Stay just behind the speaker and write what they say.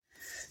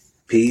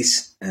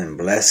Peace and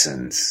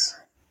blessings.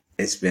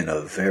 It's been a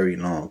very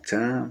long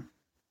time.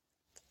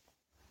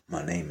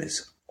 My name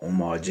is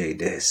Omar J.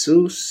 De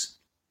Jesus,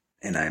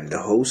 and I'm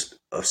the host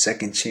of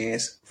Second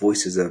Chance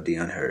Voices of the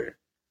Unheard.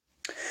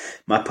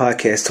 My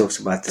podcast talks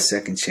about the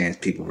second chance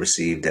people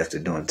received after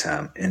doing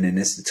time in an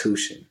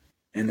institution,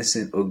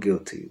 innocent or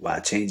guilty,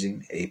 while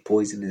changing a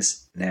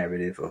poisonous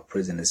narrative of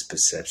prisoners'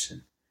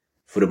 perception.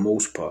 For the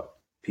most part,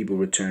 people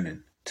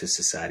returning to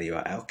society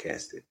are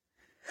outcasted.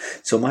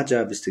 So my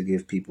job is to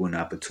give people an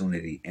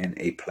opportunity and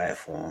a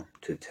platform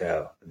to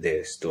tell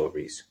their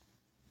stories.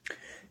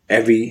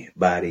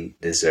 Everybody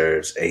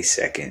deserves a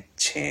second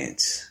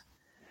chance.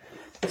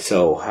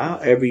 So how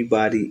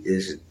everybody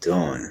is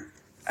doing?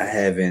 I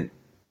haven't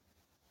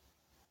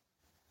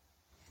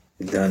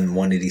done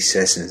one of these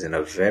sessions in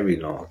a very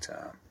long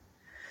time.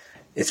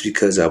 It's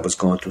because I was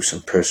going through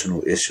some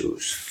personal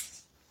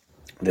issues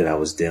that I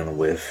was dealing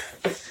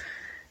with.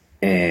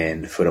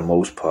 And for the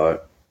most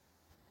part,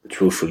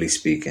 truthfully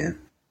speaking,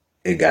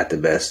 it got the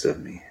best of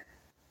me.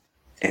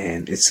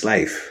 And it's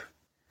life.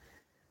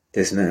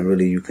 There's nothing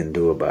really you can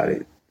do about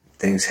it.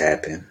 Things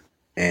happen,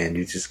 and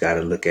you just got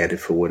to look at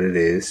it for what it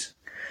is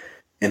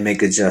and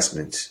make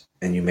adjustments,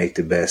 and you make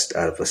the best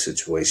out of a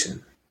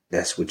situation.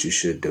 That's what you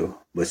should do,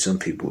 but some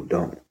people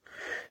don't.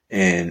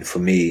 And for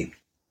me,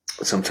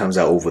 sometimes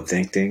I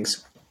overthink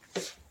things,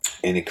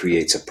 and it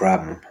creates a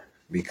problem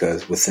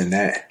because within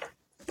that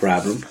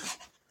problem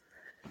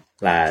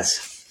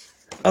lies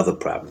other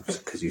problems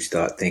because you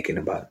start thinking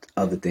about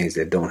other things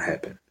that don't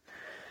happen.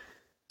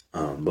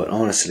 But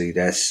honestly,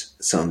 that's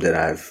something that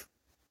I've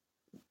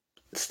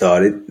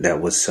started. That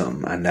was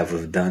something I never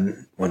have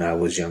done when I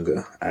was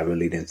younger. I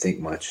really didn't think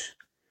much.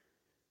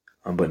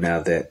 But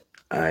now that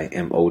I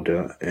am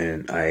older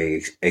and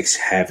I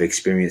have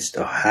experienced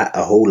a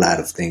whole lot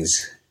of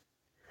things,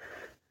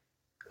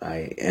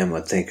 I am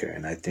a thinker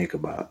and I think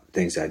about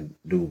things I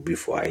do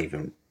before I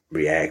even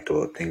react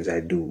or things I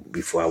do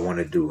before I want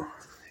to do,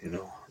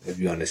 if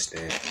you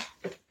understand.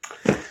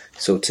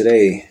 So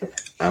today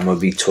I'm going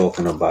to be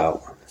talking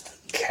about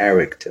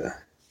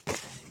character.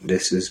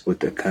 This is what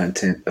the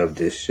content of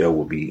this show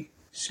will be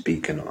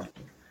speaking on.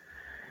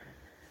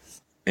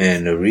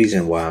 And the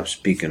reason why I'm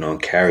speaking on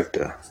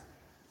character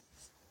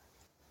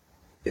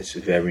is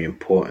very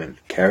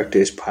important. Character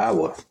is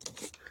power.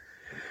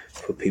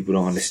 For people to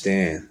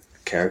understand,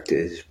 character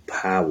is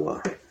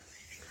power.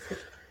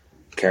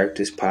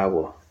 Character is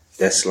power.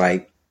 That's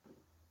like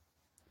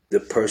the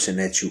person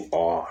that you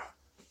are.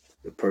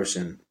 The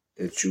person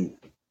that you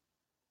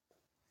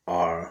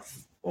are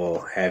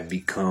or have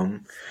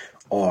become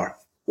or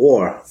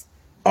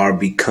are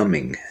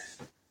becoming.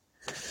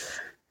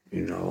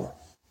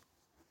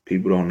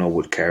 People don't know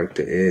what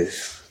character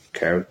is.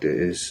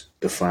 Character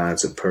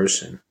defines a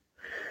person.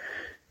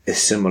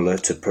 It's similar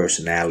to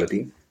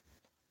personality,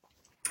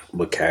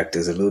 but character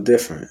is a little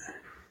different.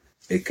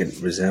 It can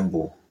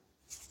resemble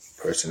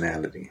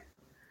personality.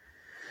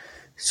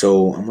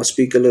 So I'm going to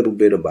speak a little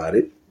bit about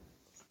it,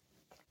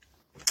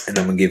 and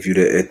I'm going to give you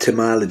the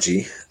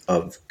etymology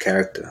of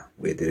character.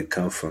 Where did it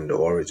come from, the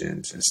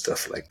origins and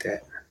stuff like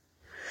that.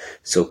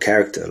 So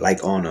character,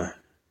 like honor,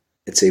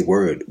 it's a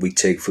word we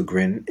take for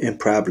granted and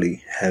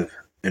probably have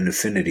an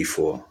affinity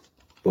for,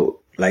 but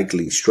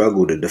likely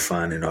struggle to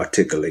define and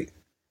articulate.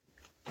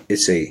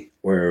 It's a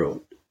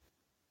word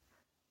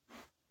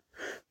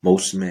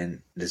most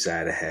men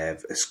desire to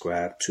have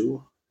ascribed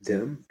to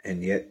them,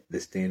 and yet the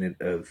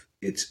standard of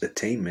its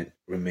attainment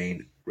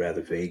remained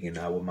rather vague in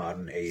our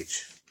modern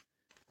age.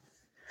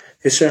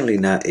 It's certainly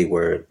not a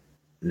word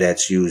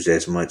that's used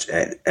as much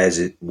as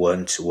it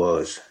once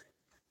was.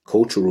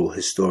 Cultural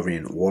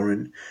historian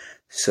Warren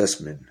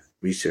Sussman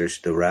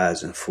researched the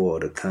rise and fall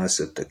of the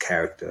concept of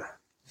character,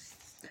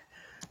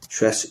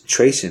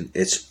 tracing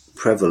its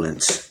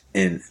prevalence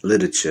in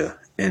literature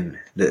and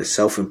the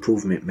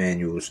self-improvement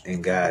manuals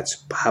and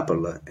guides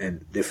popular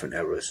in different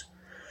eras.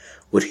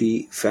 What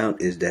he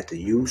found is that the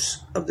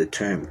use of the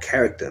term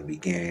character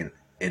began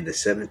in the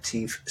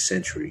 17th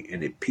century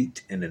and it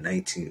peaked in the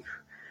 19th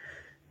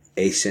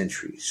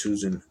century.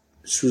 Susan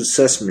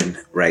Sussman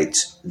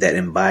writes that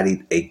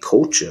embodied a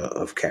culture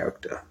of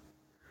character.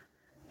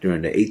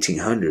 During the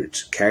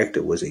 1800s,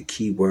 character was a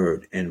key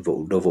word in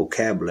the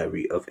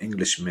vocabulary of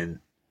Englishmen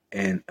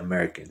and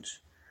Americans,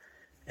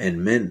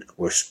 and men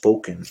were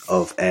spoken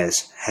of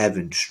as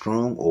having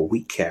strong or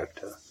weak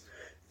character,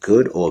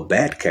 good or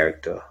bad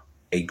character,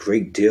 a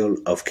great deal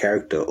of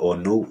character or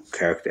no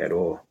character at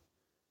all.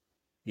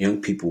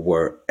 Young people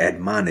were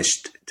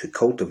admonished to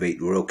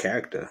cultivate real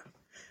character,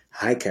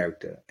 high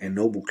character, and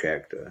noble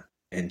character,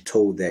 and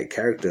told that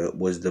character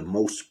was the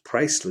most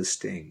priceless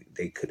thing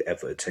they could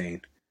ever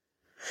attain.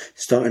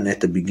 Starting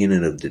at the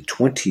beginning of the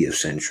 20th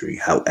century,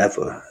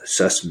 however,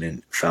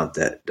 Sussman found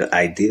that the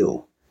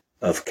ideal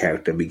of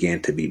character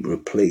began to be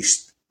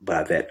replaced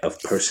by that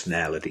of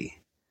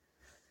personality.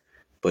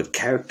 But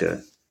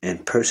character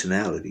and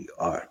personality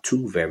are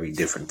two very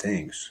different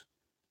things.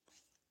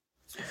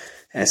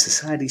 As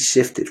society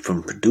shifted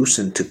from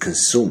producing to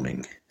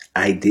consuming,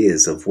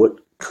 ideas of what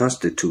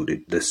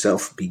constituted the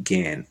self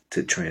began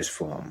to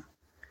transform.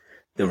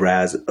 the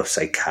rise of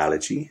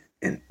psychology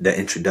and the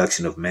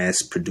introduction of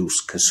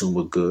mass-produced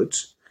consumer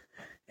goods,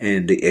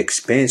 and the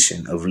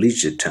expansion of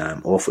leisure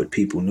time offered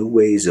people new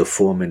ways of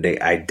forming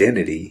their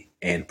identity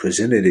and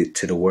presented it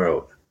to the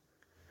world.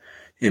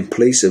 In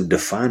place of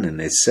defining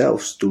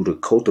itself through the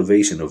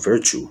cultivation of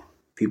virtue,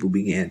 people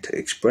began to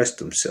express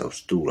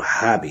themselves through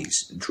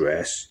hobbies,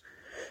 dress,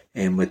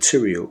 and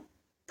material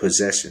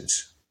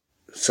possessions.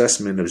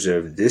 Sussman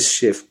observed this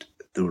shift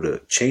through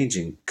the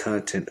changing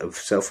content of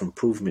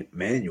self-improvement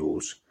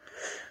manuals,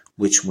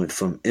 which went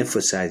from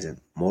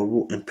emphasizing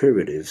moral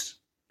imperatives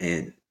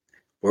and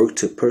work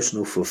to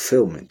personal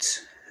fulfillment.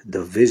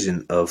 The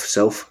vision of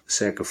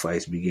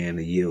self-sacrifice began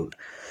to yield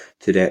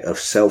to that of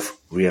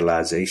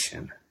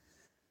self-realization.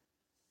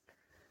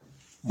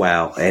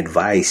 While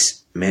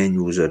advice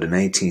manuals of the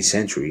 19th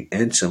century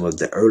and some of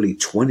the early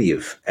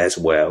 20th as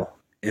well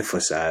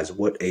emphasized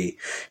what a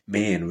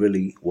man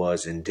really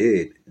was and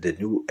did, the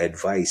new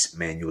advice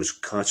manuals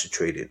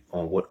concentrated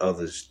on what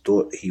others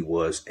thought he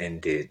was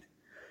and did.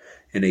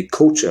 In a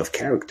culture of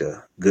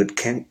character, good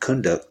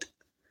conduct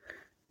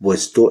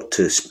was thought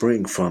to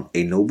spring from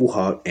a noble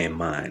heart and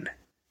mind.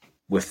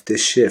 With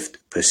this shift,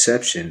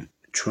 perception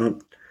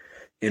trumped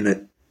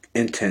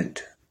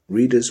intent.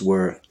 Readers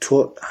were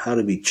taught how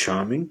to be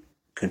charming,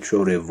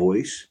 control their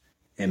voice,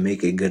 and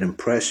make a good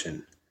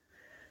impression.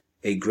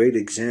 A great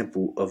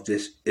example of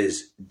this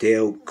is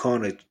Dale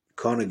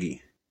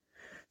Carnegie,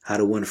 How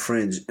to Win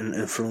Friends and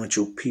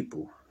Influential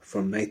People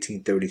from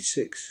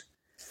 1936.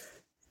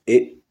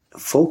 It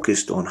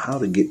focused on how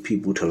to get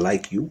people to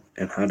like you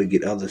and how to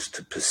get others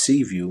to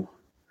perceive you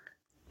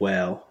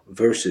well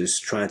versus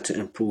trying to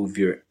improve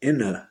your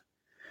inner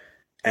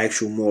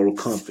actual moral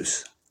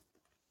compass.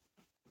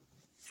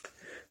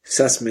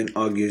 Sussman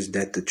argues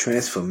that the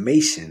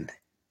transformation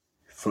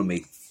from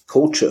a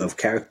culture of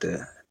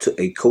character to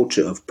a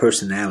culture of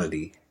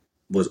personality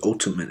was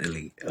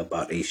ultimately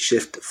about a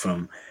shift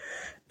from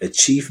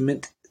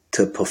achievement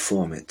to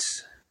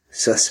performance.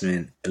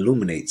 Sussman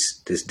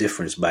illuminates this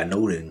difference by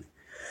noting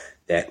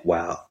that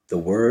while the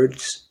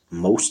words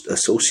most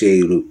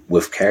associated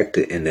with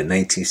character in the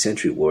 19th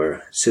century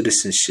were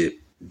citizenship,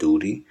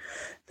 duty,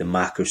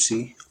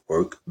 democracy,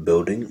 work,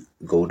 building,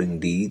 golden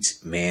deeds,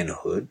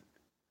 manhood,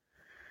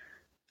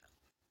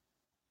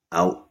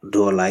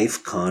 outdoor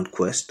life,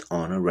 conquest,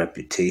 honor,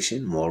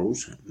 reputation,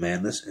 morals,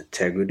 manners,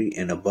 integrity,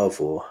 and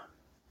above all,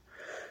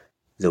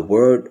 the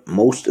word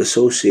most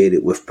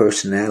associated with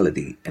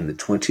personality in the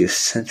 20th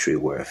century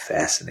were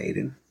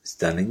fascinating,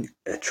 stunning,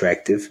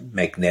 attractive,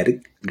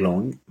 magnetic,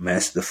 glowing,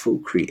 masterful,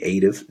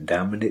 creative,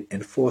 dominant,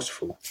 and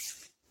forceful.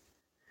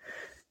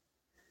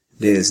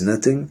 There is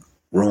nothing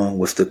wrong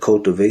with the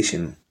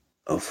cultivation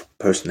of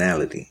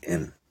personality,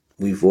 and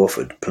we've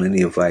offered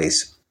plenty of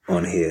advice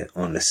on here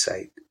on the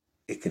site.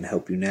 It can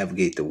help you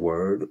navigate the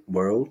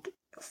world,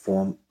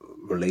 form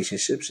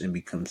relationships, and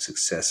become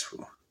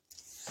successful.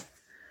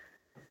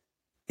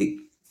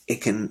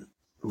 It can,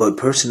 but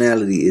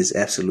personality is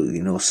absolutely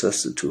no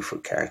substitute for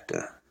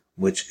character,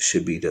 which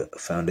should be the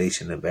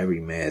foundation of every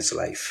man's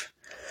life.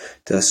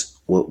 Thus,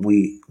 what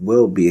we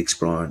will be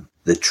exploring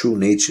the true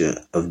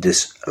nature of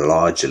this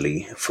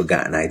largely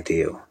forgotten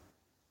ideal.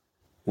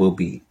 We'll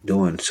be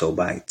doing so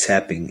by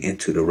tapping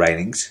into the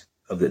writings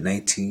of the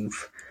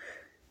 19th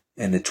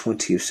and the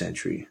 20th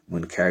century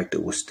when character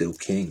was still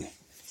king.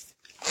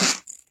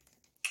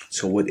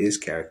 So what is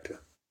character?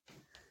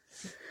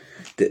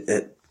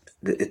 The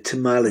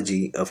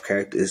etymology of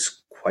character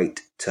is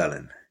quite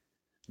telling.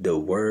 The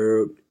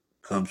word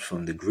comes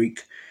from the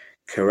Greek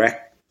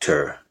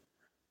character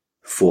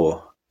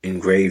for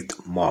engraved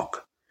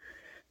mark,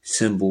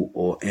 symbol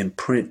or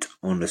imprint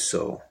on the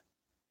soul,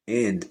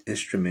 and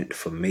instrument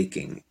for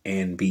making,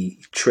 and be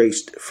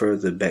traced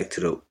further back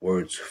to the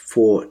words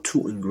for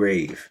to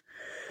engrave,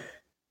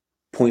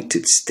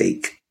 pointed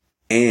stake,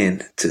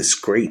 and to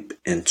scrape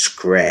and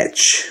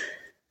scratch.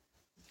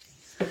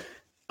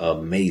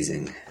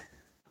 Amazing.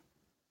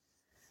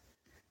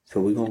 So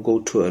we're going to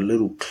go to a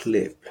little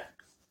clip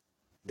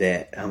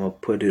that I'm going to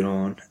put it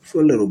on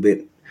for a little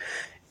bit.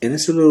 And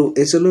it's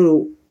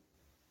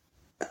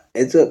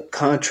a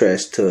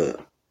contrast to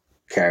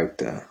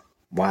character.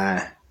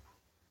 Why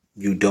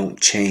you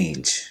don't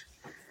change.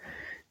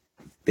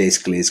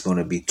 Basically, it's going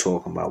to be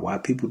talking about why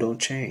people don't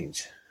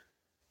change.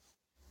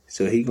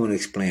 So he's going to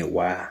explain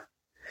why.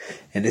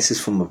 And this is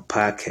from a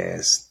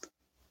podcast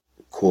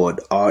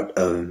called Art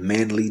of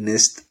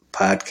Manliness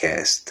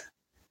Podcast.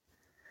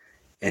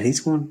 And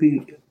he's going to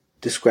be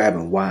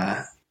describing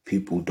why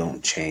people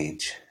don't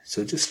change.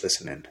 So just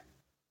listen in.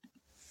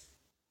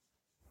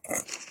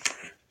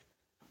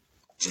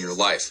 In your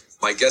life.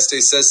 My guest today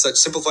says such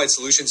simplified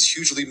solutions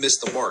hugely miss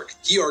the mark.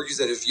 He argues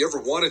that if you ever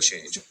want to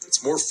change,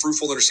 it's more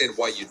fruitful to understand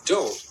why you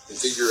don't than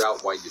figure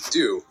out why you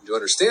do. And to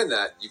understand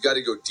that, you've got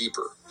to go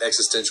deeper,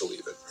 existential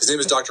even. His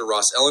name is Dr.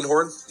 Ross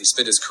Ellenhorn, and he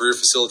spent his career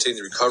facilitating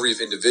the recovery of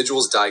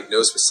individuals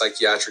diagnosed with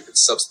psychiatric and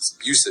substance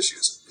abuse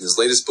issues. In his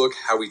latest book,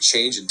 How We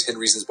Change and 10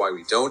 Reasons Why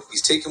We Don't,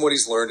 he's taken what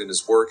he's learned in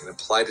his work and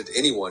applied it to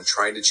anyone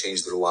trying to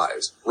change their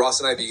lives.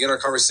 Ross and I begin our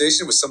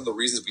conversation with some of the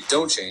reasons we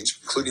don't change,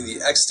 including the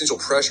existential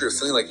pressure of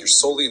feeling like you're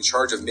solely in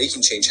charge of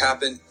making change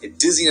happen, a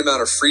dizzying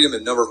amount of freedom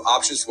and number of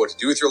options for what to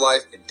do with your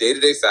life, and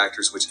day-to-day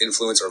factors which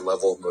influence our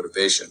level of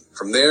motivation.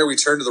 From there, we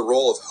turn to the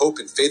role of hope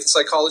and faith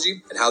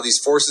psychology and how these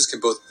forces can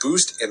both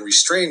boost and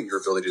restrain your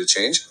ability to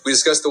change. We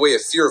discuss the way a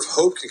fear of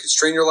hope can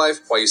constrain your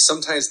life, why you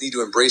sometimes need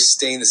to embrace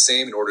staying the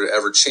same in order to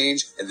ever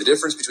change, and the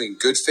difference between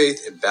good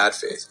faith and bad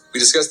faith.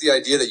 We discuss the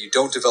idea that you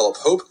don't develop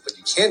hope, but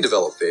you can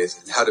develop faith,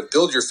 and how to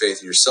build your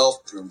faith in yourself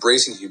through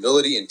embracing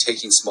humility and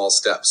taking small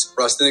steps.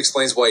 Russ then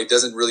explains why he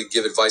doesn't really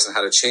give advice on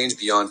how to change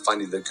beyond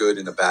finding the good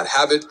in a bad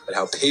habit, but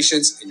how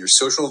patience in your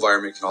social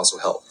environment can also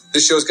help.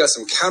 This show's got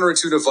some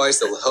counterintuitive advice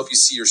that will help you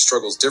see your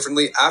struggles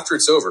differently after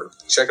it's over.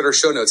 Check out our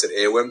show notes at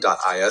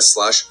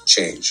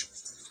aom.is/change.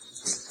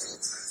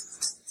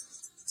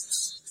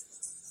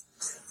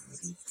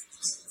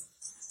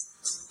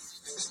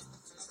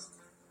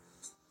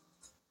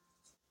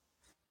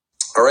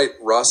 All right,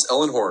 Ross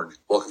Ellenhorn,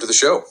 welcome to the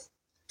show.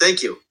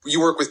 Thank you. You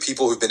work with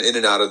people who've been in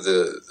and out of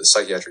the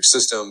psychiatric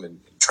system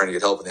and trying to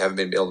get help, and they haven't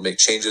been able to make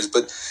changes.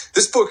 But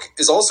this book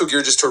is also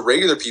geared just to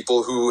regular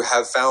people who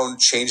have found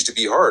change to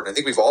be hard. And I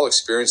think we've all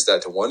experienced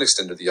that to one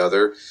extent or the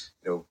other.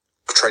 You know,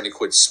 trying to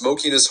quit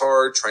smoking is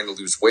hard. Trying to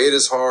lose weight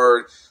is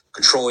hard.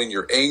 Controlling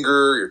your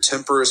anger, your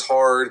temper is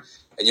hard.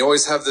 And you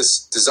always have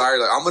this desire,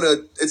 like,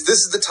 this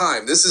is the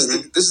time. This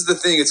is the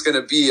thing it's going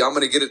to be. I'm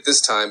going to get it this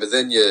time. But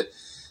then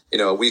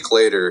a week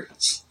later,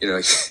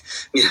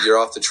 you're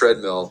off the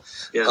treadmill.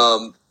 Yeah.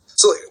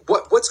 So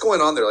what's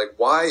going on there? Like,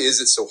 why is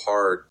it so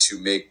hard to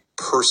make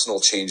personal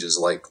changes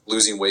like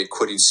losing weight,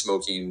 quitting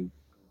smoking,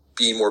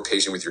 being more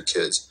patient with your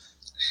kids?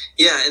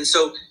 Yeah. And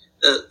so,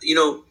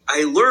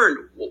 I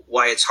learned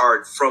why it's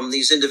hard from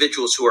these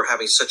individuals who are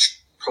having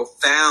such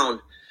profound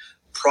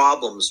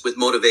problems with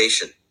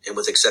motivation and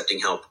with accepting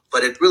help.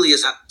 But it really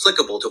is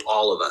applicable to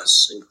all of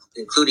us,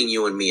 including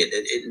you and me.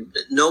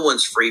 No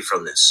one's free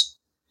from this.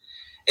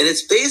 And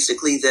it's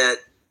basically that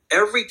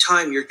every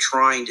time you're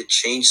trying to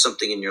change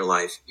something in your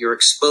life, you're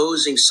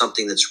exposing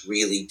something that's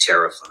really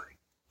terrifying,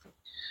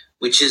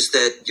 which is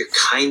that you're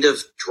kind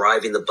of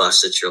driving the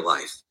bus at your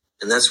life.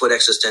 And that's what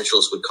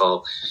existentialists would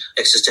call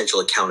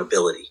existential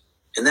accountability.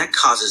 And that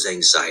causes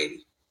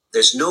anxiety.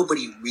 There's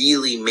nobody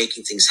really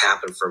making things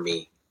happen for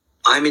me.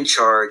 I'm in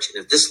charge.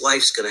 And if this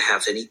life's going to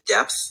have any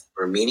depth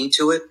or meaning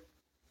to it,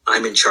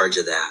 I'm in charge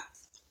of that.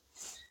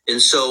 And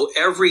so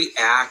every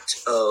act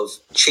of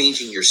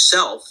changing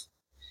yourself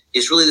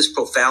is really this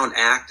profound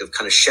act of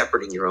kind of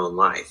shepherding your own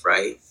life,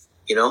 right?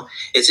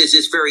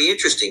 It's very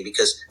interesting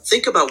because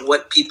think about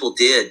what people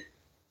did,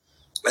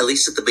 at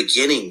least at the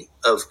beginning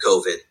of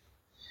COVID,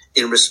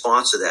 in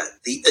response to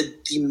that.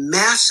 The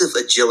massive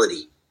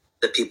agility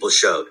that people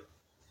showed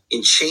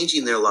in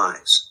changing their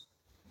lives,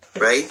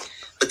 right?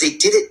 But they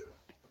did it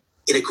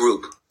in a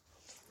group,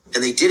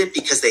 and they did it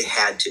because they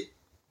had to.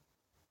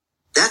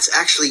 That's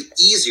actually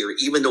easier,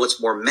 even though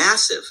it's more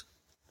massive,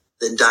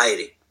 than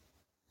dieting.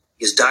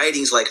 Because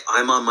dieting is like,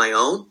 I'm on my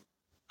own,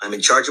 I'm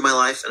in charge of my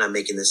life, and I'm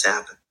making this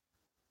happen.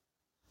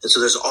 And so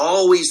there's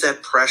always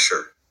that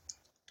pressure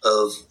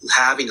of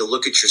having to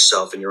look at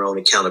yourself and your own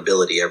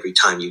accountability every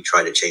time you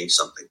try to change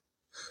something.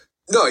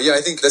 No, yeah,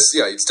 I think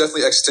it's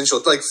definitely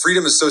existential. Like,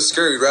 freedom is so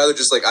scary.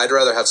 I'd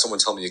rather have someone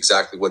tell me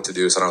exactly what to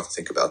do so I don't have to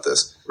think about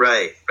this.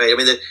 Right. I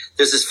mean,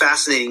 there's this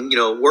fascinating,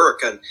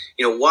 work on,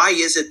 why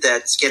is it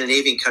that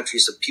Scandinavian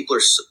countries, the people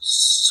are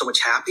so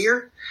much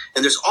happier?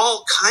 And there's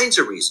all kinds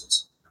of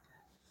reasons.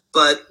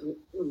 But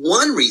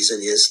one reason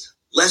is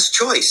less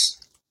choice.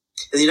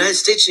 In the United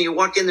States, you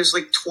walk in, there's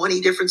like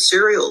 20 different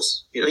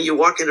cereals. You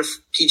walk into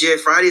TGI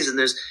Fridays and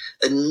there's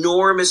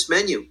enormous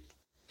menu.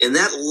 And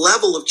that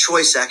level of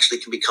choice actually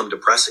can become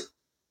depressing.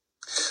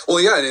 Well,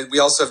 yeah, and we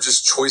also have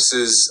just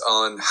choices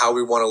on how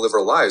we want to live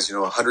our lives.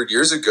 100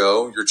 years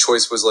ago, your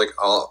choice was like,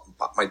 oh,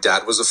 my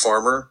dad was a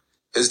farmer,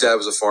 his dad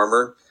was a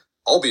farmer,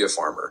 I'll be a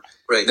farmer.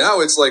 Right.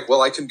 Now it's like,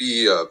 well, I can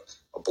be a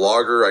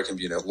blogger, I can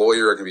be a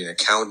lawyer, I can be an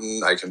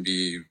accountant, I can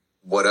be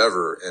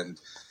whatever. And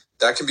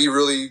that can be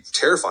really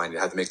terrifying to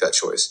have to make that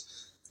choice.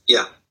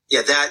 Yeah.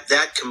 Yeah,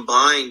 that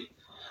combined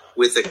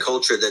with a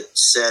culture that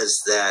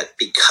says that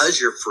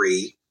because you're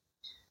free,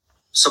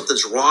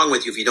 something's wrong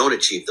with you if you don't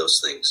achieve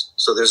those things.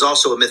 So there's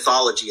also a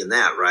mythology in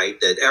that, right?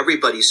 That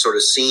everybody's sort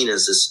of seen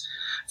as this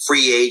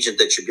free agent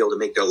that should be able to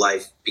make their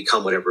life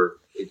become whatever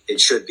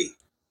it should be.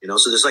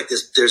 So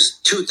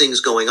there's two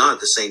things going on at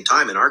the same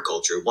time in our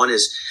culture. One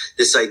is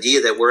this idea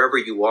that wherever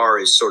you are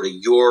is sort of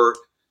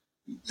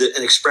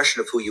an expression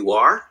of who you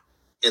are.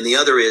 And the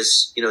other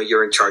is,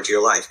 you're in charge of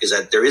your life,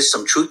 because there is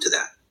some truth to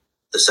that.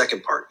 The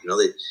second part,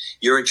 that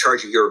you're in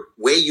charge of your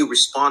way you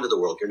respond to the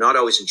world. You're not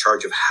always in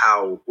charge of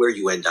where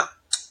you end up.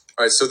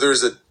 All right, so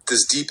there's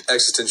this deep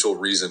existential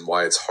reason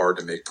why it's hard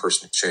to make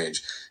personal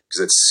change, because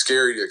it's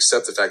scary to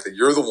accept the fact that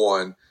you're the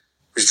one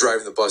who's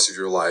driving the bus of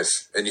your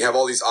life, and you have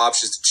all these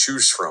options to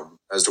choose from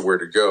as to where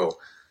to go.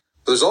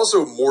 But there's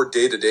also more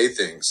day-to-day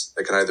things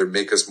that can either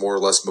make us more or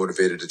less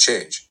motivated to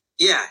change.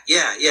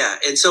 Yeah.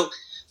 And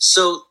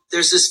so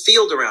there's this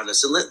field around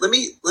us. And let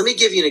me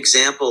give you an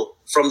example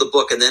from the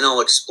book, and then I'll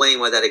explain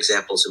why that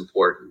example is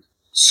important.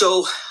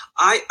 So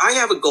I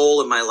have a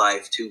goal in my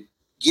life to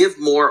give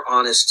more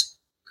honest,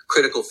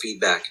 critical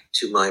feedback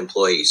to my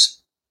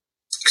employees,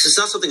 because it's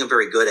not something I'm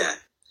very good at.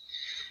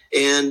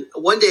 And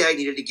one day I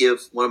needed to give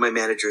one of my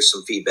managers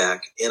some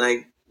feedback, and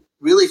I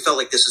really felt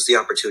like this was the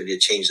opportunity to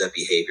change that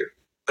behavior.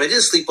 But I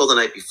didn't sleep well the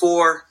night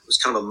before. It was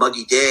kind of a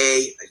muggy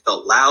day. I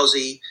felt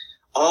lousy.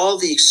 All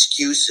the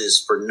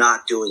excuses for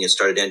not doing it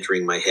started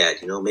entering my head.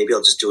 Maybe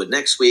I'll just do it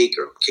next week,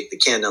 or kick the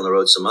can down the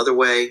road some other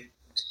way.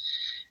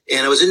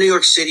 And I was in New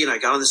York City, and I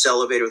got on this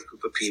elevator with a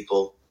group of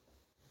people.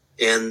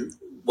 And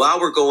while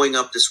we're going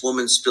up, this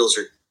woman spills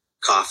her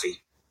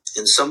coffee.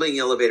 And somebody in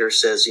the elevator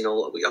says, I'm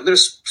going to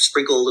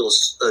sprinkle a little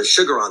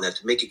sugar on that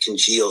to make it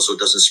congeal so it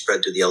doesn't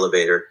spread through the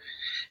elevator.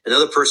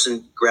 Another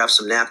person grabbed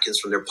some napkins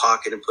from their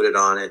pocket and put it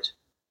on it.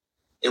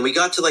 And we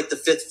got to like the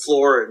 5th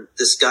floor, and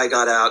this guy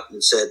got out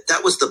and said,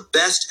 that was the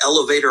best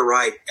elevator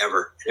ride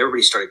ever. And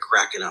everybody started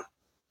cracking up.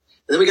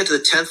 And then we got to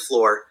the 10th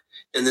floor,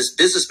 and this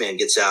businessman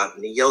gets out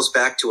and he yells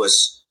back to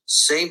us,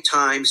 same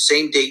time,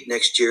 same date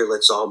next year,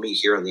 let's all meet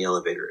here on the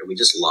elevator. And we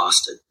just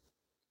lost it.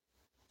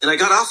 And I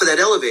got off of that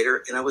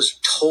elevator, and I was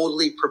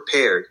totally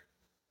prepared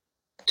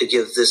to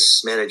give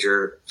this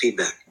manager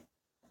feedback.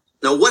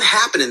 Now, what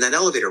happened in that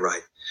elevator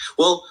ride?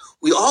 Well,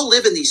 we all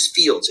live in these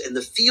fields, and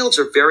the fields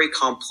are very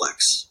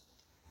complex.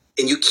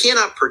 And you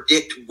cannot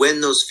predict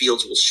when those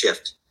fields will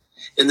shift.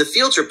 And the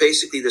fields are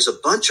basically, there's a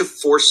bunch of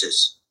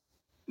forces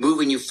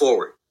moving you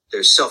forward.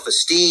 There's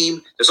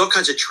self-esteem. There's all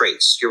kinds of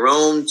traits, your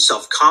own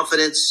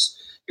self-confidence,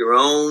 your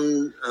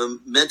own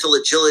mental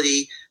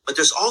agility. But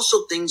there's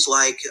also things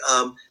like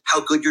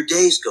how good your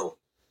day's going.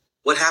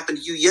 What happened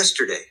to you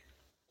yesterday?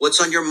 What's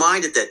on your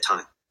mind at that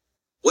time?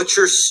 What's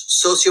your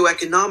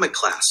socioeconomic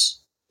class?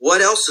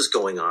 What else is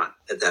going on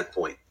at that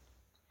point?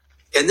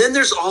 And then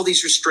there's all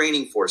these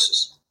restraining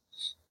forces.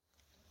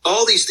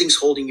 All these things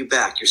holding you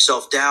back, your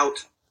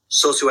self-doubt,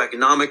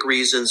 socioeconomic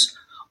reasons,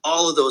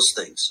 all of those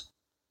things.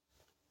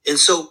 And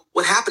so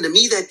what happened to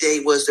me that day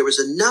was there was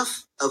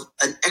enough of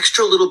an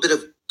extra little bit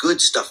of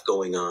good stuff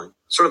going on,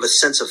 sort of a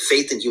sense of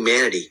faith in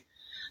humanity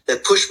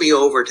that pushed me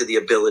over to the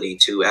ability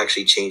to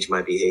actually change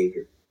my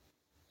behavior.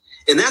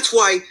 And that's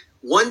why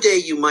one day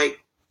you might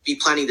be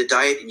planning to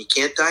diet and you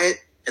can't diet,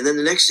 and then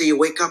the next day you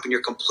wake up and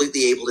you're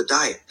completely able to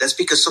diet. That's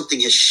because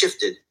something has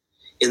shifted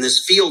in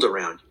this field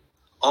around you.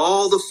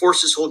 All the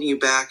forces holding you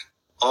back,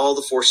 all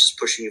the forces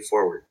pushing you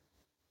forward.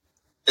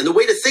 And the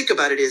way to think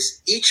about it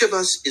is each of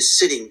us is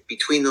sitting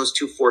between those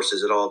two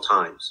forces at all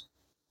times.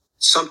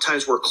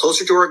 Sometimes we're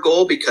closer to our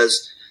goal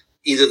because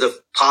either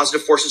the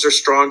positive forces are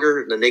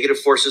stronger and the negative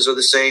forces are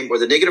the same, or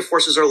the negative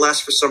forces are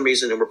less for some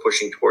reason and we're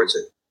pushing towards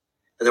it.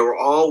 And then we're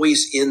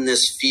always in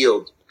this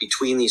field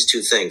between these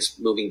two things,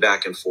 moving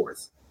back and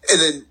forth. And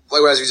then,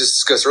 like as we just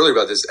discussed earlier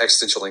about this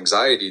existential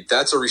anxiety,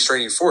 that's a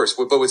restraining force.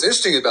 But what's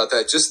interesting about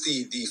that, just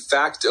the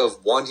fact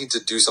of wanting to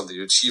do something,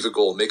 to achieve a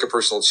goal, make a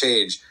personal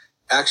change,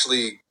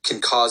 actually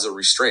can cause a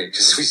restraint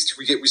because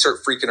we start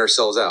freaking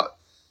ourselves out.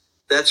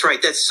 That's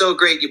right. That's so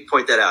great you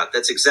point that out.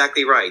 That's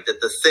exactly right.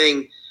 That the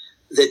thing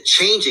that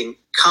changing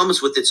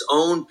comes with its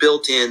own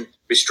built-in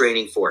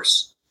restraining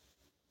force,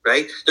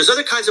 right? There's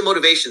other kinds of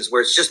motivations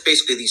where it's just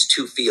basically these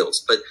two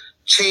fields, but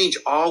change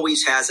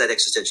always has that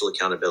existential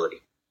accountability.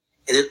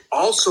 And it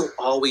also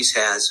always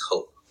has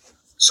hope.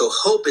 So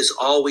hope is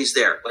always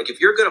there. Like if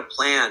you're going to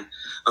plan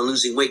on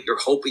losing weight, you're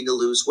hoping to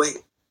lose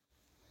weight.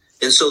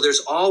 And so there's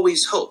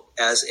always hope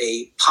as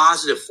a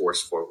positive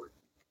force forward.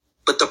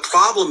 But the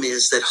problem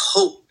is that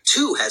hope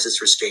too has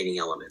its restraining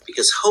element,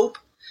 because hope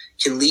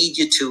can lead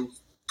you to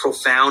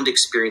profound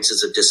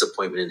experiences of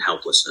disappointment and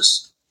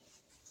helplessness.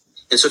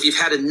 And so if you've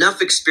had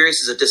enough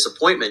experiences of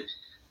disappointment,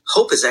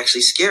 hope is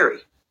actually scary.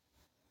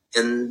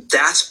 And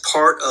that's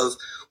part of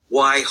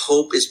why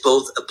hope is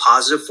both a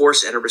positive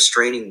force and a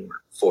restraining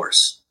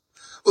force.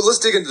 Well, let's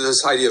dig into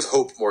this idea of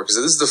hope more, because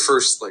this is the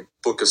first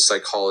book of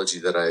psychology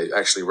that I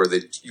actually where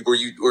it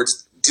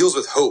deals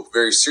with hope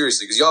very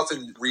seriously. Because you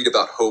often read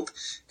about hope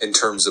in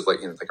terms of like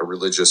a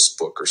religious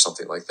book or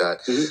something like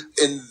that.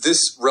 Mm-hmm. In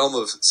this realm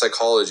of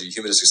psychology,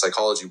 humanistic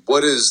psychology,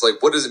 what does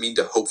it mean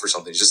to hope for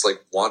something? It's just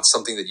want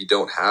something that you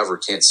don't have or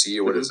can't see,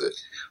 or what is it?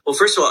 Well,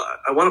 first of all,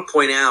 I want to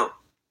point out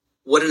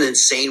what an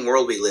insane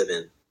world we live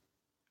in.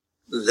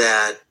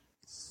 That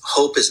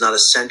hope is not a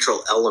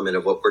central element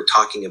of what we're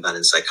talking about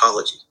in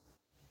psychology.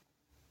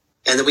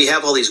 And that we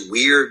have all these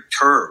weird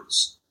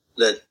terms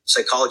that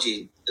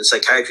psychology and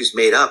psychiatry's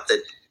made up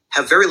that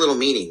have very little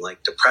meaning,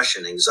 like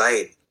depression,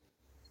 anxiety.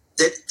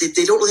 That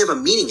they don't really have a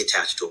meaning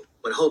attached to them,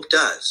 when hope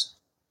does.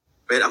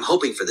 Right? I'm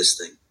hoping for this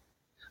thing.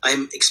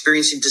 I'm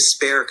experiencing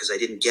despair because I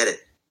didn't get it.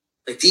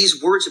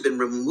 These words have been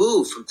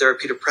removed from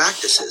therapeutic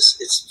practices.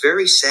 It's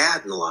very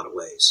sad in a lot of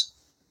ways,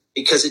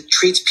 because it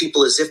treats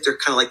people as if they're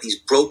kind of like these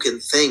broken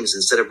things,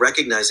 instead of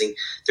recognizing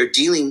they're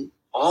dealing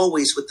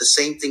always with the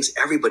same things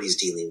everybody's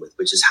dealing with,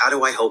 which is how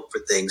do I hope for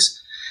things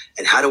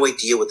and how do I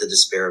deal with the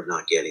despair of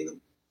not getting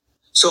them?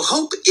 So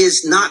hope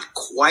is not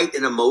quite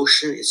an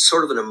emotion. It's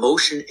sort of an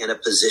emotion and a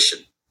position.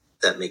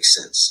 If that makes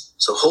sense.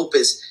 So hope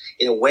is,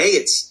 in a way,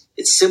 it's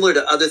similar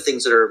to other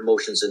things that are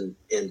emotions and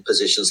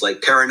positions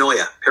like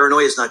paranoia.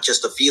 Paranoia is not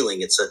just a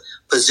feeling. It's a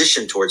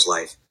position towards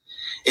life.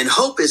 And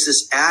hope is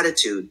this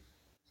attitude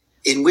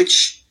in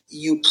which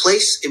you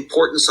place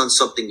importance on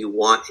something you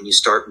want and you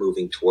start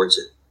moving towards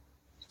it.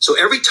 So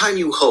every time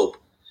you hope,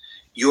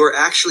 you're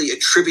actually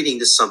attributing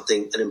to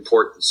something an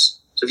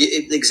importance. So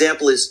if the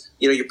example is,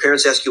 your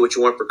parents ask you what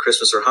you want for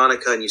Christmas or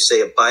Hanukkah and you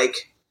say a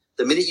bike.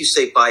 The minute you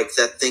say bike,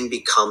 that thing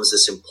becomes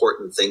this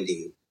important thing to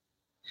you.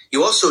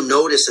 You also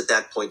notice at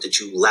that point that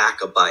you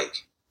lack a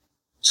bike.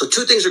 So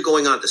two things are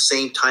going on at the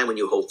same time when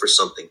you hope for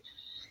something.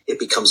 It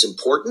becomes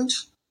important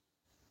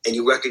and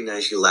you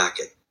recognize you lack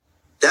it.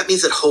 That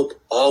means that hope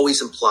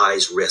always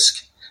implies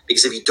risk.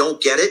 Because if you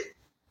don't get it,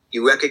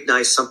 you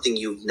recognize something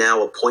you've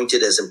now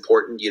appointed as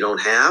important you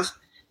don't have,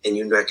 and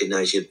you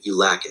recognize you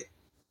lack it.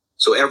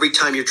 So every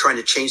time you're trying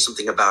to change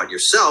something about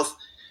yourself,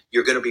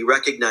 you're going to be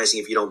recognizing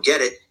if you don't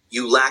get it,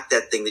 you lack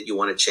that thing that you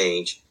want to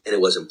change, and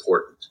it was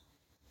important.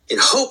 And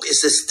hope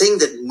is this thing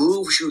that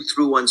moves you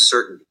through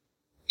uncertainty.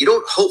 You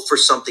don't hope for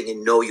something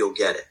and know you'll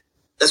get it.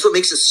 That's what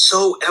makes it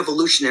so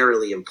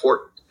evolutionarily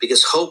important,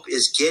 because hope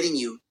is getting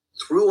you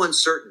through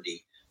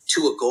uncertainty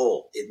to a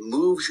goal. It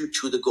moves you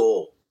to the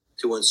goal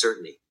through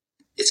uncertainty.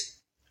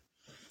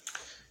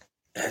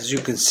 As you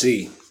can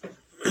see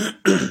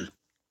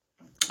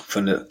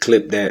from the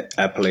clip that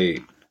I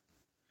played,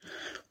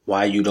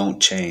 Why You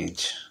Don't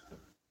Change,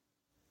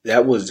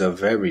 that was a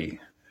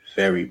very,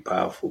 very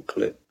powerful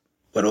clip,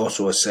 but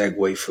also a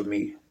segue for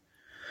me,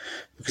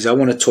 because I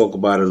want to talk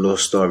about a little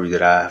story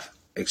that I've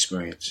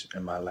experienced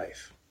in my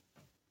life.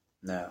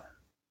 Now,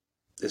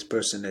 this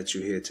person that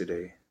you hear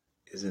today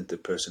isn't the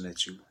person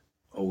that you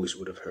always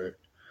would have heard.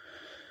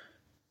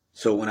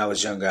 So when I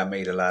was younger, I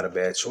made a lot of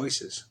bad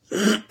choices.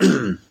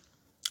 A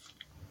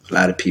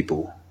lot of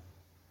people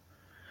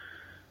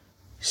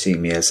see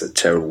me as a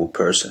terrible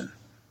person,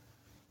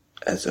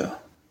 as a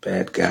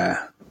bad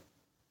guy,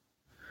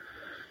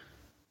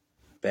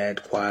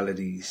 bad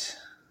qualities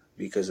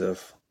because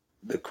of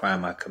the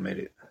crime I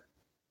committed.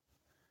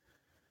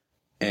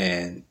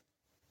 And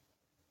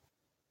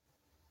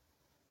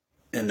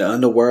in the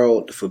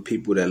underworld, for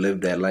people that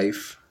live that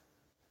life,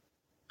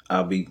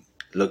 I'll be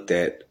looked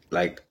at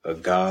like a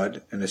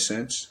god in a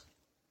sense,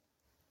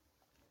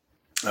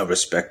 a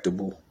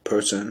respectable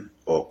person,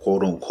 or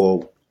quote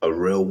unquote a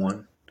real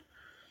one.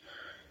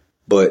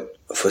 But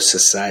for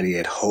society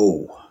at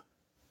whole,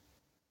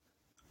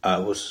 I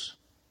was,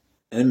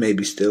 and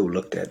maybe still,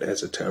 looked at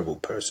as a terrible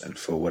person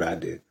for what I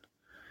did.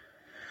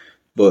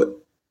 But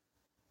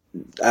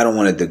I don't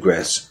want to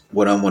digress.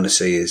 What I want to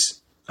say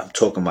is, I'm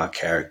talking about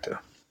character.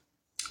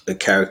 The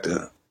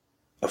character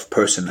of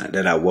person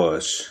that I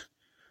was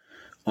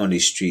on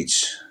these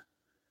streets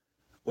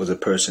was a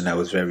person that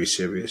was very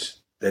serious,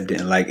 that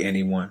didn't like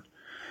anyone,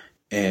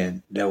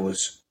 and that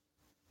was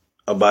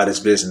about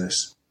his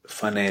business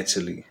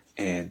financially.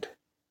 And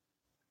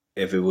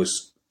if it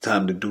was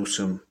time to do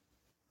some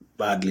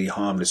bodily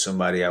harm to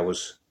somebody, I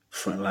was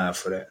front line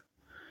for that.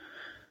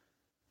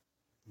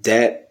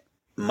 That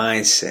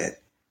mindset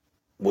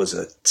was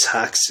a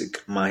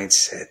toxic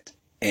mindset,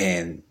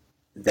 and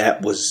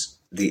that was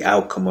the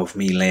outcome of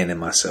me landing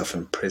myself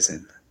in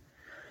prison.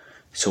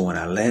 So when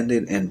I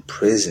landed in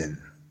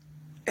prison,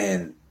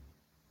 and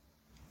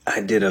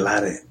I did a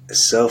lot of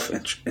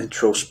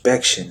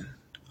self-introspection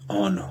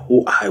on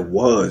who I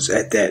was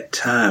at that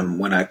time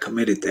when I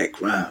committed that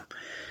crime,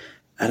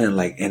 I didn't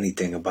like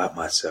anything about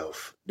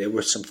myself. There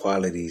were some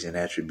qualities and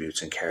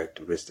attributes and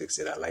characteristics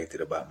that I liked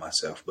it about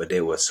myself, but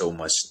there was so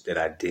much that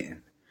I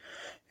didn't.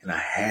 And I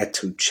had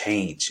to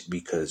change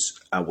because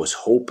I was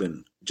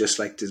hoping, just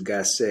like this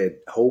guy said,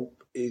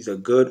 hope is a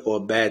good or a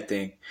bad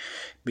thing,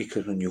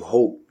 because when you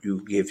hope,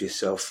 you give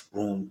yourself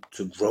room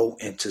to grow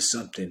into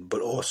something.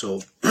 But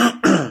also,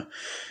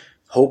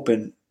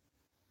 hoping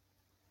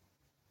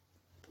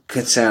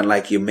can sound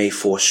like you may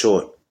fall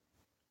short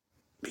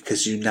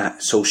because you're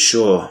not so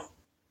sure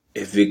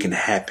if it can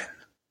happen.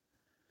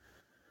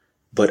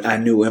 But I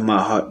knew in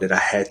my heart that I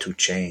had to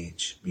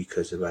change,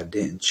 because if I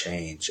didn't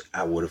change,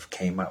 I would have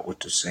came out with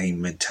the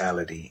same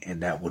mentality,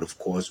 and that would have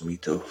caused me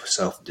to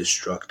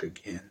self-destruct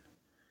again.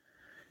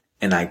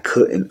 And I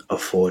couldn't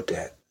afford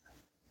that,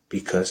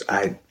 because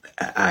I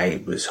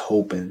was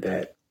hoping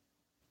that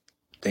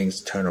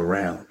things turn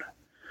around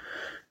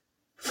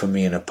for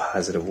me in a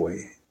positive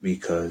way,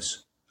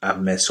 because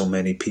I've met so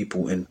many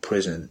people in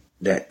prison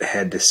that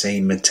had the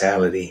same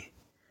mentality,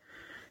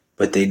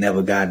 but they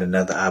never got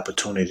another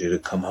opportunity to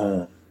come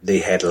home. They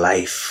had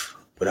life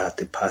without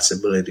the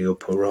possibility of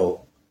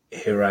parole.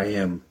 Here I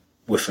am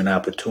with an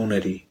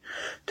opportunity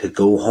to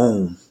go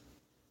home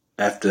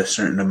after a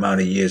certain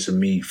amount of years of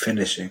me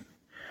finishing.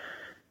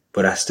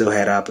 But I still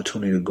had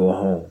opportunity to go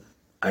home.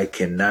 I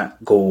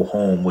cannot go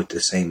home with the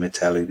same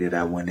mentality that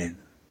I went in.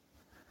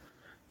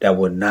 That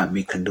would not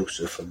be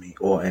conducive for me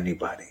or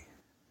anybody.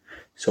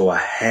 So I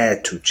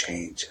had to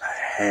change.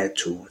 I had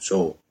to.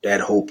 So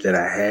that hope that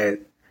I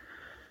had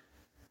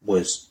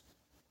was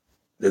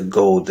the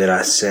goal that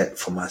I set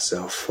for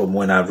myself from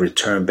when I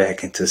returned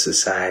back into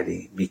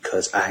society,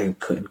 because I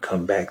couldn't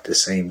come back the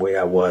same way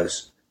I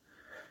was.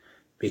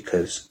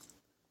 Because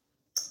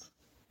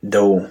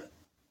though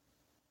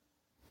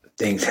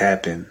things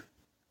happen,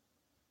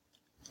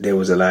 there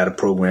was a lot of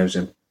programs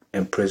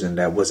in prison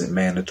that wasn't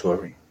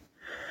mandatory.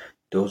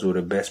 Those were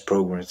the best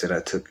programs that I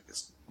took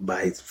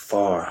by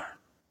far.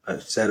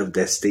 Instead of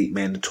that state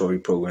mandatory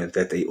programs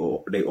that they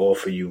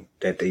offer you,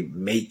 that they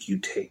make you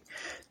take,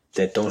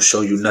 that don't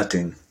show you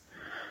nothing,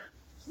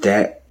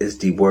 that is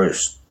the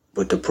worst.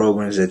 But the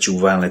programs that you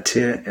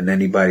volunteer, and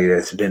anybody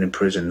that's been in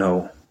prison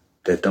know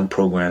that them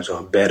programs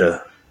are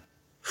better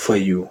for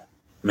you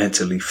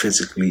mentally,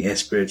 physically, and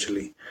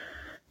spiritually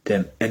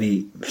than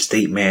any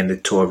state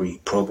mandatory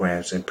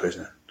programs in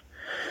prison.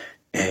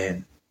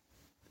 And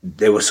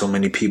there were so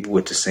many people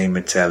with the same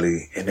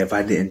mentality, and if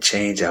I didn't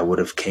change, I would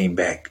have came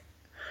back.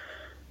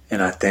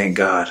 And I thank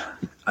God,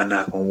 I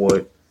knock on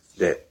wood,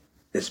 that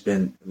it's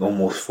been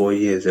almost 4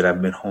 years that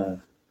I've been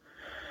home.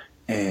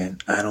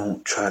 And I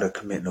don't try to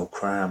commit no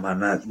crime.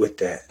 I'm not with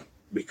that,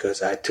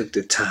 because I took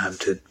the time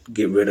to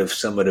get rid of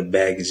some of the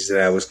baggage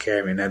that I was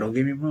carrying. Now, don't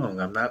get me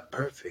wrong, I'm not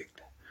perfect.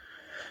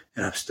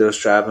 And I'm still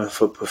striving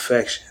for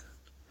perfection.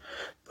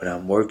 But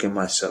I'm working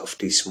myself.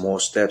 These small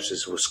steps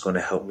is what's going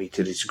to help me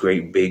to these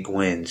great big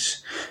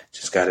wins.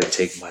 Just got to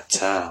take my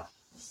time.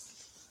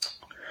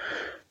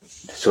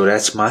 So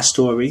that's my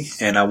story.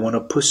 And I want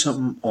to put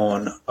something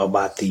on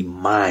about the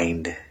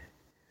mind.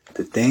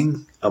 The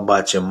thing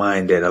about your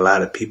mind that a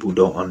lot of people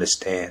don't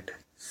understand.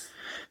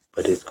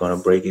 But it's going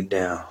to break it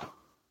down.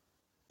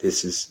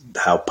 This is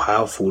how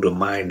powerful the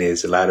mind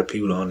is. A lot of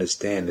people don't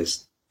understand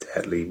this.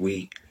 Sadly,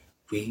 we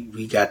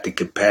got the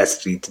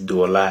capacity to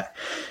do a lot.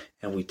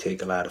 And we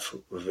take a lot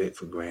of it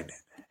for granted.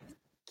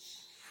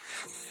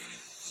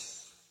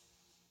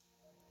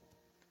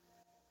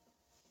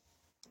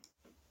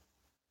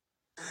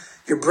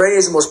 Your brain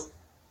is the most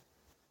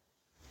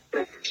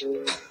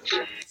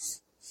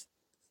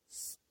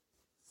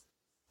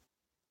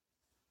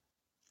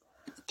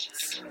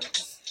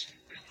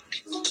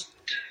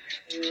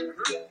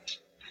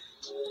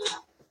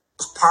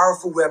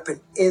powerful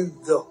weapon in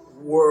the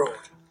world.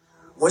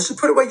 Once you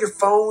put away your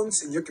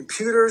phones and your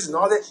computers and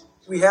all that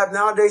we have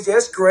nowadays,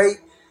 that's great.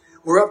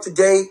 We're up to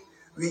date.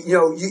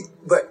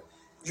 But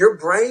your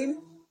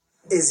brain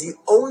is the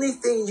only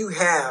thing you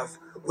have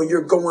when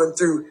you're going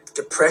through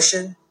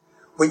depression,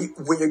 when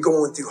you're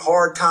going through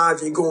hard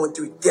times, when you're going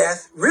through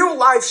death, real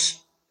life.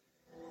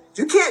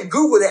 You can't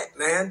Google that,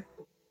 man.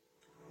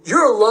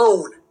 You're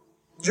alone.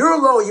 You're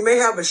alone. You may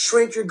have a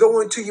shrink you're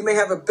going to. You may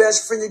have a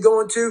best friend you're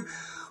going to.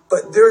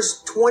 But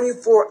there's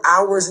 24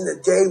 hours in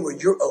the day where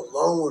you're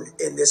alone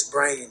in this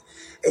brain.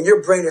 And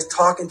your brain is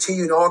talking to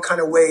you in all kind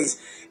of ways.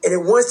 And it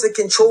wants to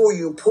control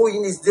you and pull you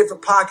in these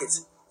different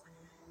pockets.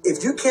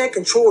 If you can't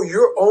control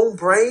your own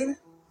brain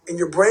and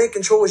your brain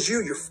controls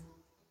you,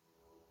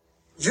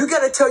 you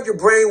got to tell your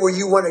brain where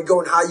you want to go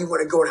and how you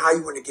want to go and how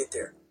you want to get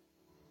there.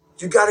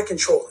 You got to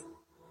control it.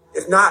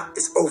 If not,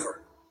 it's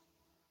over.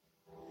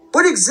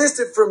 What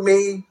existed for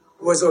me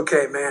was,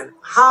 okay, man,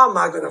 how am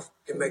I going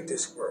to make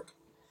this work?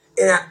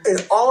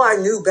 And all I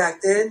knew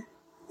back then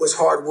was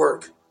hard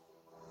work.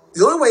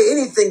 The only way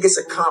anything gets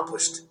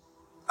accomplished.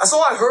 That's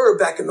all I heard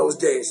back in those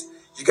days.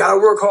 You got to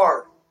work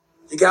hard.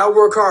 You got to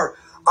work hard.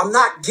 I'm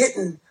not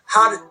getting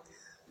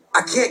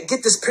I can't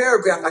get this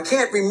paragraph. I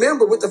can't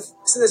remember what's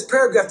in this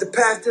paragraph to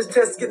pass this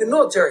test to get in the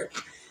military.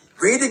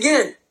 Read it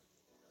again.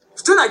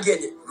 Still not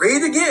getting it.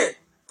 Read it again.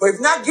 But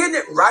if not getting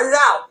it, write it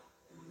out.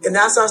 And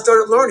that's how I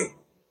started learning.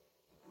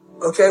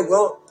 Okay,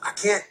 well, I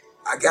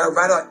got to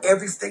write out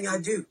everything I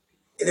do.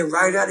 And then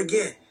write it out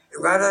again.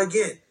 And write it out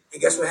again.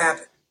 And guess what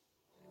happened?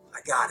 I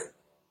got it.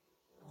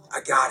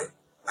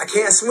 I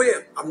can't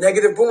swim. I'm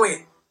negative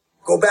buoyant.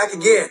 Go back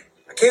again.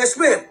 I can't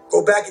swim.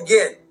 Go back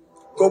again.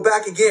 Go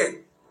back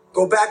again.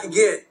 Go back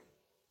again.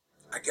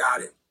 I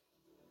got it.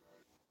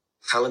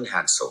 Helen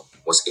Hansel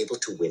was able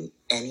to win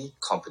any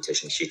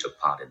competition she took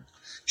part in.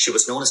 She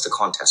was known as the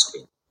contest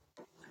queen.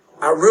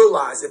 I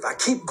realized if I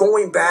keep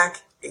going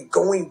back and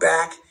going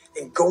back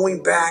and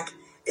going back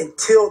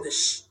until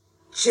this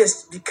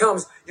just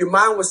becomes, your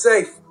mind will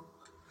say,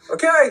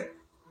 okay,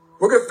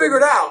 we're going to figure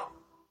it out.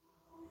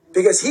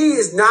 Because he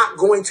is not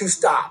going to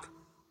stop.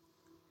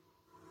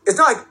 It's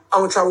not like I'm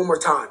going to try one more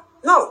time.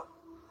 No.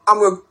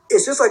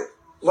 It's just like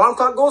alarm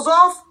clock goes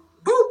off,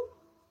 boop,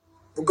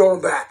 we're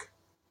going back.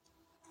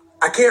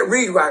 I can't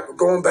read right, we're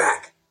going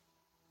back.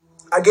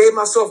 I gave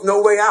myself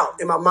no way out,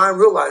 and my mind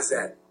realized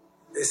that.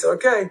 They said,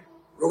 okay,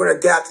 we're going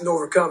to adapt and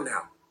overcome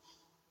now.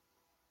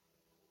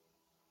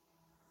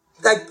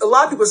 Like a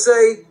lot of people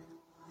say,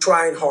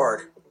 trying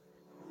hard.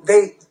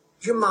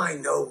 Your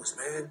mind knows,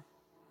 man.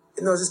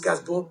 It knows this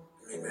guy's bull.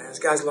 Man, this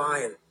guy's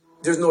lying.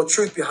 There's no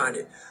truth behind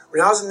it.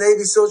 When I was in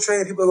Navy SEAL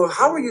training, people go,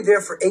 how were you there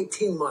for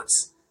 18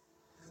 months?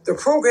 The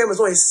program was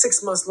only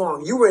 6 months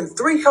long. You were in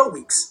 3 hell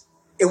weeks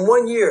in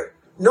 1 year.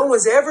 No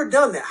one's ever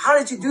done that. How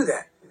did you do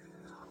that?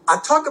 I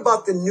talk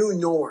about the new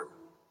norm.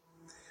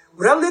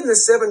 When I lived in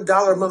a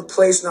 $7 a month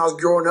place when I was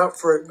growing up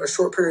for a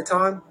short period of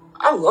time,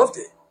 I loved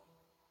it.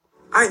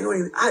 I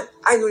didn't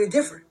know any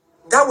different.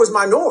 That was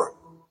my norm.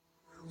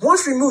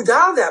 Once we moved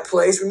out of that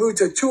place, we moved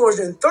to a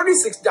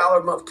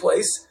 $236 a month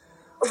place.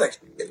 I was like,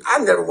 I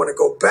never want to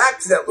go back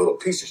to that little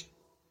piece of shit.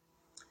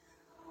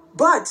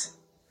 But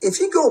if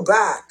you go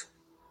back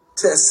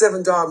to that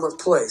 $7 a month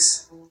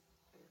place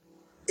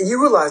and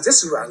you realize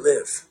this is where I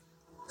live,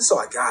 this is all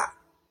I got.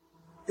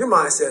 Your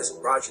mind says,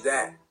 roger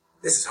that.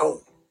 This is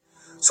home.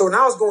 So when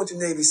I was going through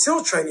Navy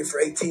SEAL training for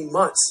 18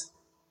 months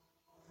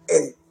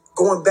and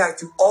going back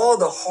through all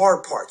the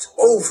hard parts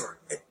over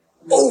and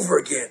over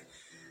again,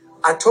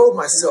 I told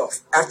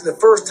myself after the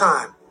first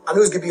time, I knew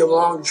it was going to be a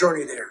long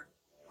journey there.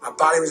 My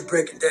body was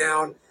breaking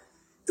down.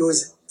 It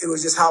was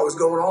just how it was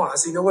going on. I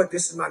said, you know what?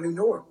 This is my new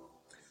norm.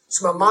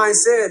 So my mind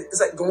said,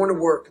 it's like going to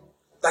work.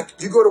 Like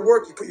you go to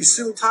work, you put your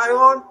suit and tie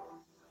on.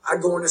 I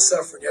go into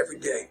suffering every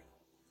day.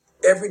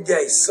 Every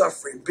day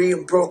suffering,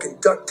 being broken,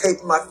 duct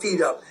taping my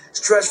feet up,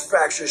 stress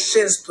fractures,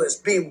 shin splits,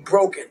 being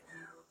broken.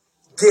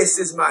 This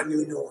is my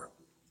new norm.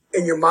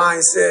 And your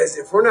mind says,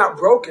 if we're not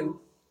broken,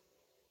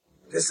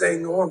 this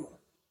ain't normal.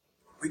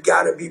 We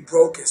got to be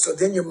broken. So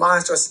then your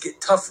mind starts to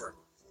get tougher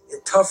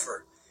and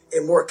tougher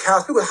and more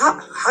callous. People,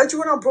 how'd you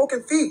run on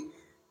broken feet?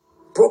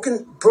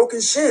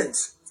 Broken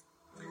shins.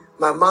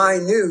 My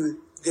mind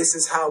knew this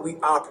is how we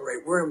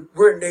operate.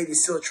 We're in Navy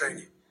SEAL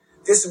training.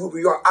 This is what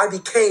we are. I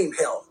became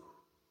hell.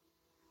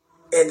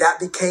 And that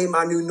became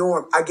my new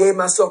norm. I gave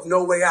myself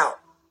no way out.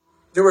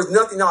 There was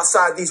nothing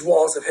outside these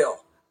walls of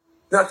hell.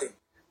 Nothing.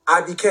 I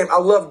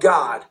love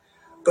God,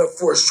 but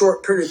for a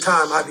short period of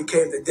time, I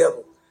became the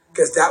devil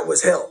because that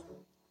was hell.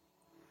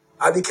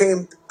 I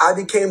became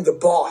the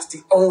boss,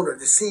 the owner,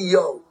 the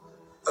CEO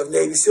of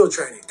Navy SEAL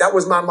training. That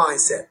was my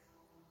mindset.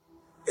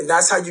 And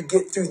that's how you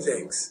get through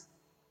things.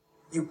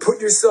 You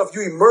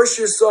immerse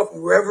yourself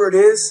wherever it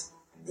is,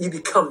 and you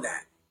become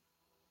that.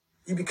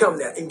 You become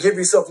that and give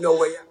yourself no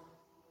way out.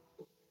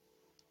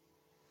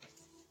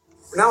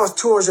 When I was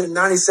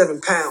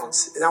 297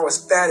 pounds and I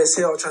was fat as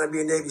hell trying to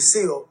be a Navy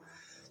SEAL,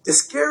 the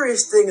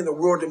scariest thing in the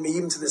world to me,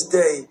 even to this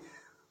day,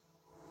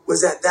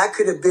 was that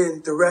could have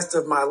been the rest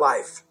of my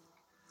life.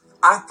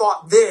 I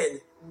thought then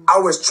I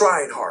was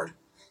trying hard.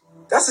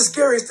 That's the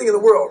scariest thing in the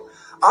world.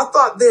 I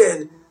thought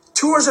then,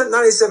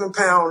 297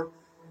 pound,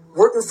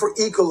 working for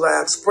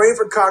Ecolab, spraying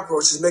for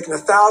cockroaches, making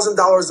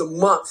 $1,000 a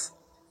month.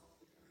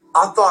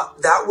 I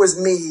thought that was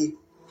me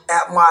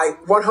at my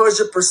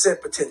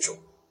 100% potential.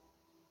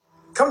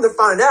 Come to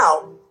find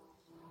out,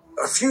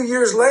 a few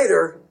years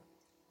later,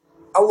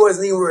 I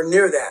wasn't anywhere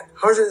near that.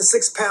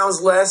 106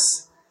 pounds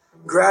less,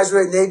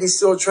 graduated Navy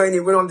SEAL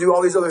training, went on to do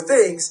all these other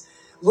things.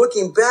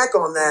 Looking back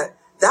on that,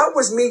 that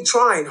was me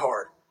trying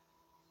hard.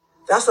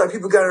 That's why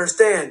people got to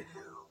understand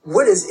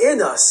what is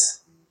in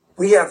us.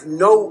 We have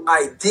no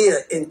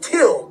idea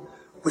until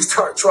we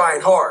start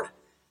trying hard.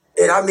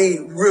 And I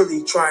mean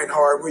really trying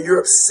hard, where you're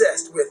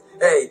obsessed with,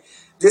 hey,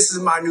 this is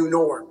my new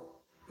norm.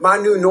 My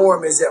new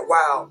norm is that,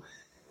 wow,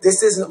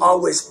 this isn't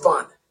always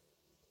fun.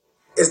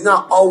 It's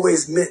not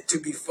always meant to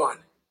be fun.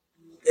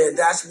 And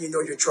that's when you know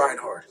you're trying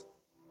hard.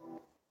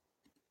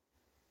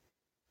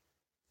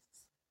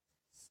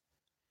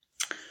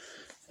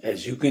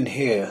 As you can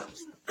hear,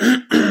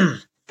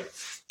 the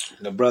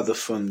brother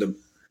from the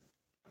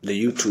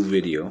YouTube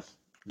video,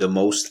 the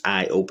most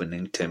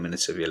eye-opening 10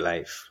 minutes of your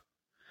life,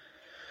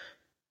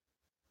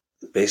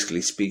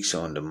 basically speaks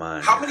on the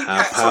mind.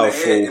 How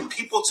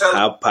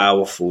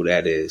powerful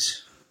that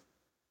is.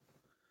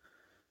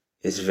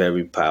 It's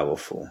very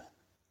powerful.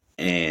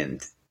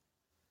 And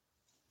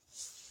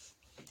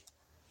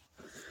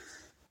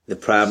the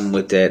problem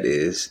with that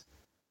is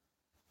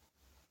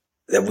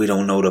that we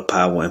don't know the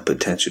power and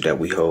potential that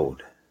we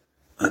hold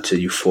until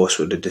you force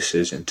with a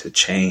decision to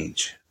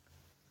change.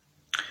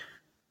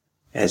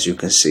 As you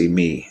can see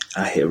me,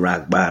 I hit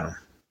rock bottom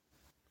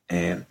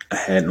and I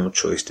had no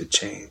choice to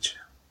change.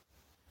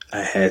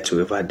 I had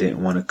to if I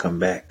didn't want to come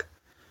back.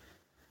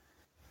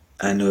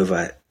 I knew if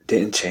I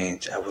didn't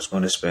change, I was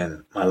going to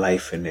spend my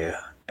life in there,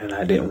 and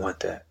I didn't want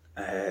that.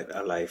 I had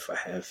a life, I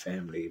had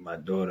family, my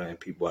daughter, and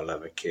people I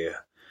love and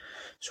care.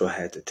 So I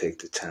had to take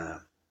the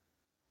time,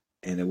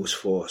 and it was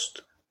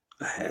forced.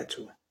 I had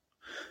to.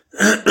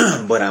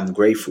 But I'm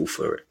grateful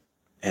for it,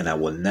 and I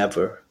will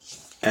never,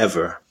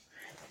 ever,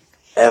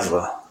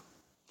 ever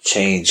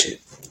change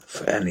it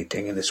for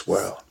anything in this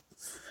world.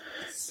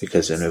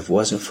 Because if it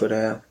wasn't for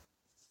that,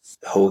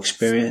 the whole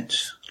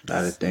experience, a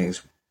lot of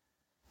things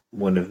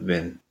wouldn't have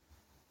been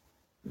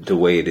the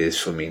way it is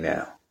for me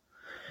now.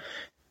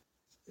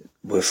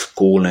 With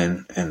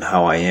schooling and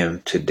how I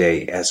am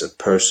today as a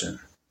person,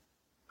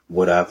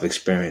 what I've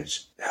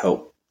experienced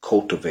helped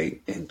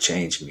cultivate and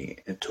change me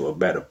into a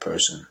better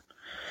person.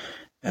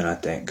 And I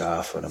thank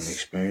God for them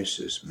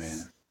experiences,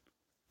 man.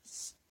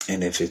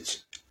 And if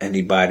it's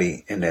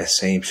anybody in that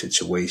same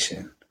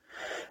situation,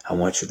 I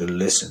want you to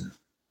listen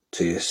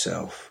to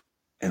yourself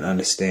and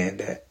understand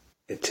that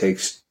it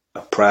takes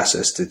a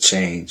process to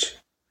change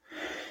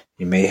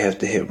You may have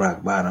to hit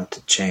rock bottom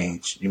to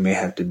change. You may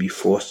have to be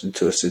forced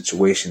into a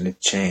situation to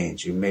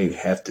change. You may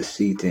have to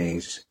see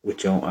things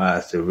with your own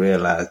eyes to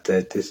realize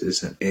that this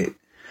isn't it.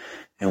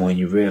 And when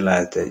you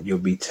realize that, you'll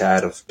be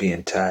tired of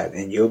being tired,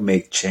 and you'll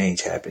make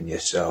change happen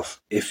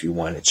yourself if you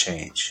want to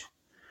change.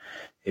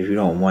 If you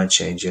don't want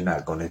change, you're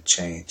not going to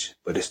change.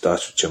 But it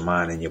starts with your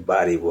mind, and your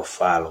body will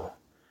follow.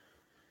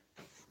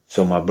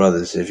 So my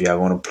brothers, if y'all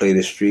want to play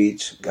the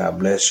streets, God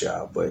bless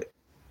y'all. But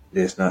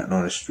there's nothing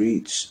on the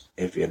streets.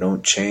 If you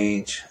don't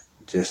change,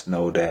 just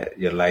know that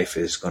your life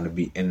is going to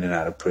be in and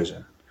out of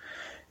prison.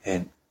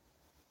 And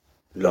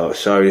Lord,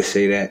 sorry to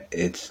say that,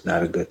 it's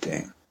not a good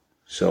thing.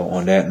 So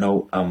on that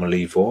note, I'm going to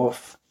leave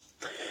off.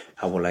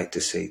 I would like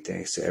to say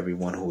thanks to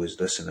everyone who is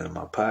listening to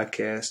my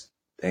podcast.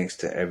 Thanks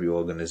to every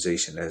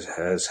organization that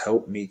has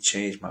helped me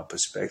change my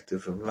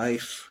perspective of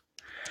life.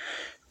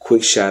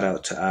 Quick shout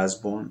out to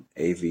Osborne,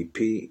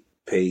 AVP,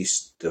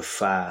 PACE, the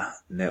FI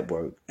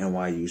Network,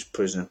 NYU's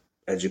Prison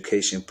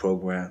Education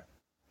Program,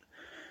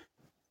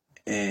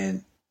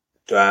 and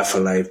Thrive for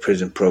Life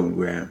Prison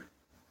Program.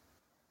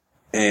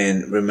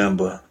 And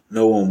remember,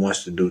 no one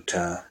wants to do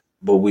time,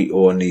 but we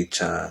all need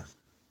time.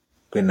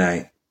 Good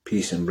night.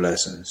 Peace and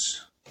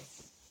blessings.